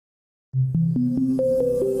Here's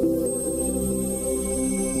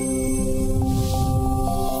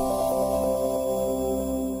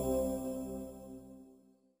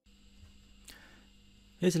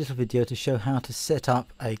a little video to show how to set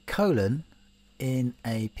up a colon in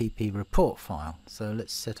a PP report file. So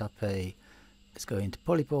let's go into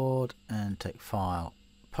Polyboard and take File,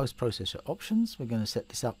 Post Processor Options. We're going to set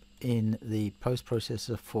this up in the post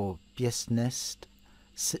processor for business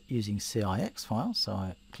using CIX file. So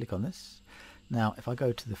I click on this. Now if I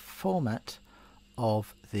go to the format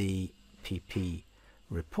of the PP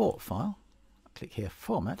report file, I click here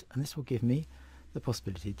Format, and this will give me the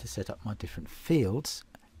possibility to set up my different fields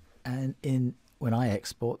and when I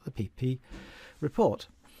export the PP report.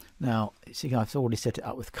 Now see, I've already set it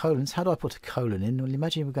up with colons. How do I put a colon in? Well,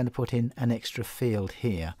 imagine we're going to put in an extra field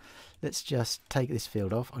here. Let's just take this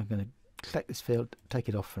field off. I'm going to select this field, take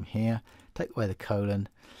it off from here, take away the colon,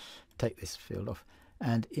 take this field off,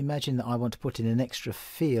 and imagine that I want to put in an extra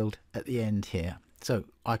field at the end here. So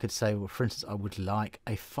I could say, well, for instance, I would like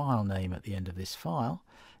a file name at the end of this file.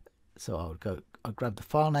 So I'll grab the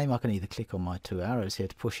file name. I can either click on my two arrows here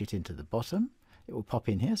to push it into the bottom. It will pop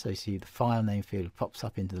in here, so you see the file name field pops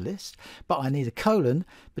up into the list. But I need a colon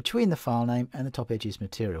between the file name and the top edges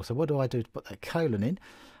material. So what do I do to put that colon in?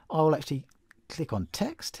 I will actually click on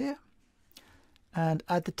text here and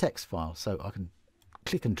add the text file. So I can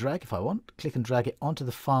click and drag if I want, click and drag it onto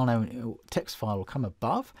the file name. Text file will come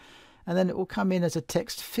above, and then it will come in as a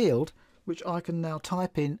text field, which I can now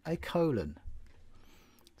type in a colon.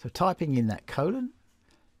 So typing in that colon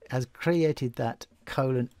has created that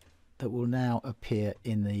colon that will now appear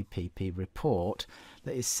in the PP report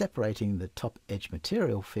that is separating the top edge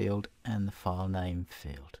material field and the file name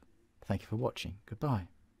field. Thank you for watching. Goodbye.